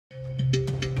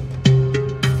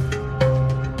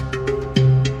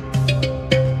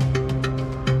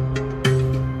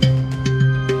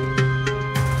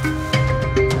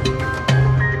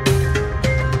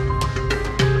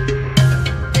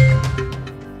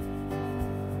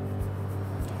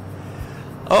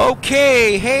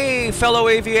Okay, hey fellow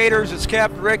aviators, it's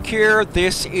Captain Rick here.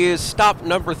 This is stop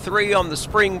number 3 on the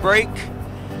spring break.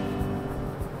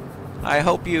 I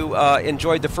hope you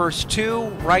enjoyed the first 2.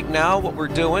 Right now what we're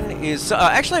doing is,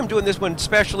 actually I'm doing this one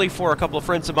specially for a couple of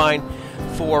friends of mine,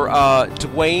 for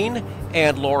Dwayne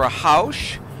and Laura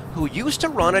Hausch, who used to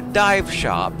run a dive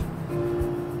shop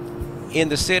in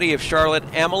the city of Charlotte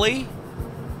Amalie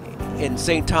in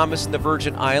St. Thomas in the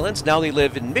Virgin Islands. Now they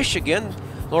live in Michigan.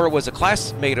 Laura was a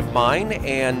classmate of mine,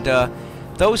 and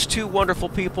those two wonderful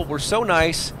people were so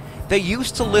nice. They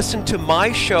used to listen to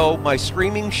my show, my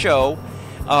streaming show,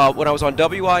 when I was on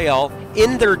WIL,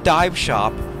 in their dive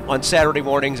shop on Saturday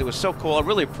mornings. It was so cool. I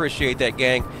really appreciate that,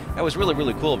 gang. That was really,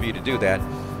 really cool of you to do that.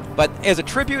 But as a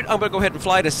tribute, I'm going to go ahead and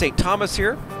fly to St. Thomas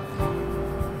here.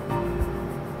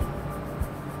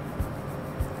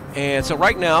 And so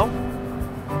right now,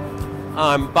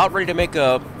 I'm about ready to make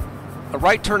a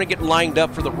right turn and get lined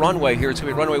up for the runway here. It's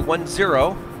going to be runway 10.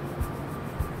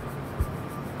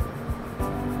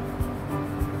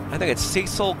 I think it's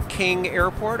Cecil King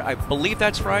Airport. I believe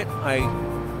that's right. I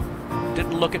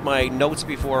didn't look at my notes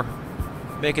before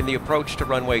making the approach to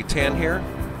runway 10 here.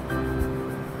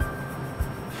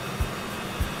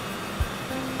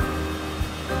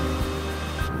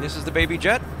 This is the baby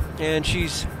jet, and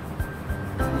she's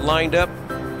lined up.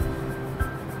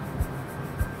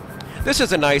 This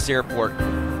is a nice airport.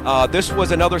 This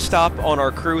was another stop on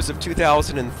our cruise of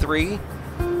 2003.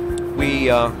 We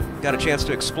got a chance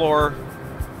to explore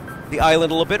the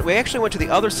island a little bit. We actually went to the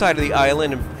other side of the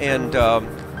island and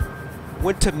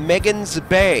went to Megan's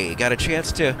Bay. Got a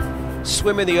chance to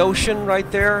swim in the ocean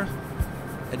right there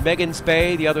at Megan's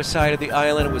Bay, the other side of the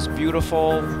island. It was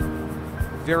beautiful,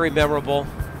 very memorable.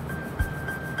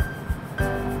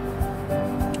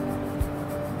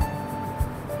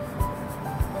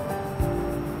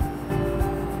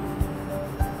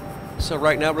 So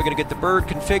right now we're going to get the bird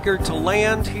configured to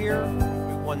land here. 10.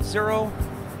 I'm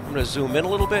going to zoom in a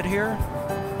little bit here.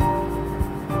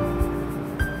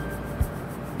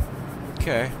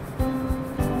 Okay.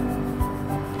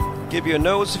 Give you a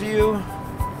nose view.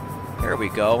 There we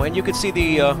go. And you can see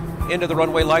the end of the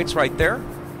runway lights right there.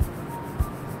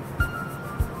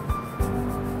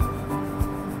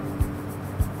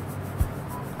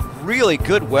 Really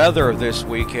good weather this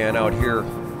weekend out here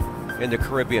in the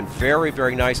Caribbean. Very,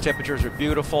 very nice. Temperatures are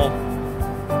beautiful.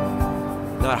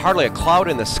 Not hardly a cloud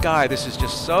in the sky. This is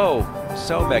just so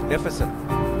magnificent.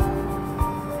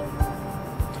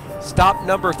 Stop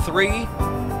number 3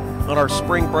 on our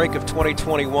spring break of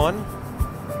 2021.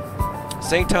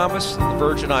 St. Thomas, the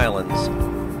Virgin Islands.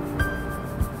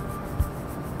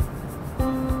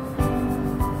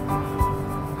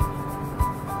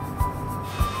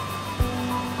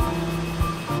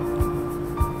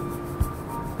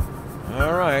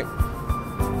 All right.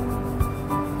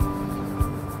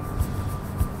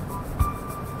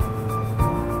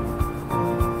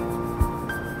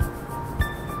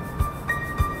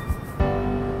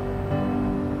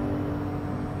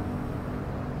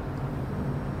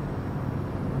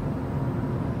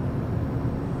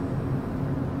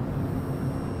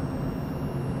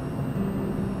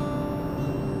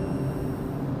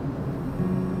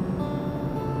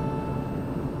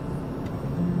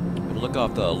 Look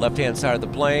off the left-hand side of the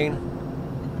plane.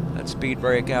 That speed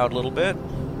brake out a little bit.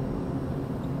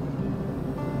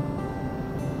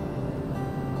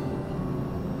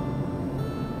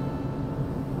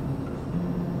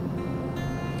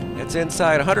 It's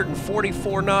inside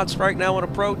 144 knots right now on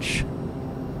approach.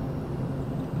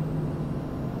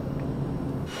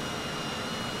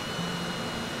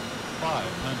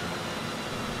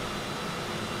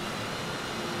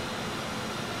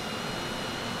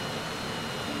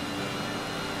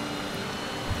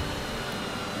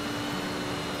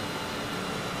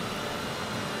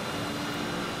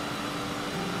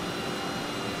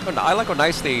 I like how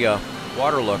nice the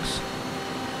water looks.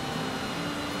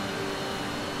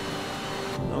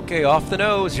 Okay, off the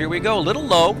nose. Here we go. A little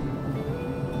low.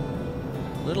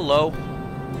 Little low.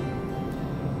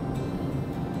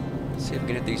 Let's see if we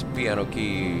can hit these piano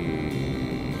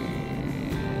keys.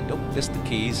 Nope, missed the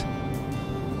keys.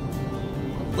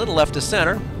 A little left to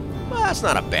center. Well, that's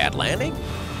not a bad landing.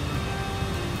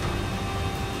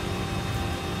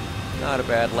 Not a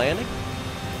bad landing.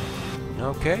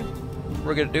 Okay. What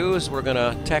we're going to do is we're going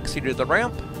to taxi to the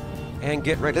ramp and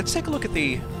get ready. Let's take a look at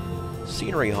the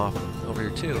scenery off over here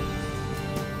too.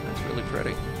 That's really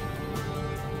pretty.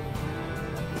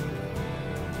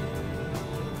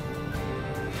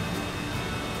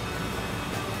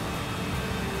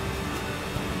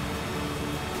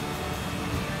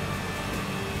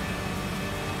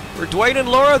 For Dwayne and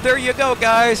Laura, there you go,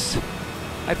 guys.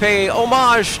 I pay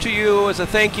homage to you as a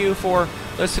thank you for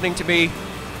listening to me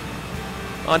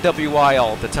on WI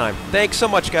all the time. Thanks so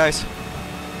much, guys.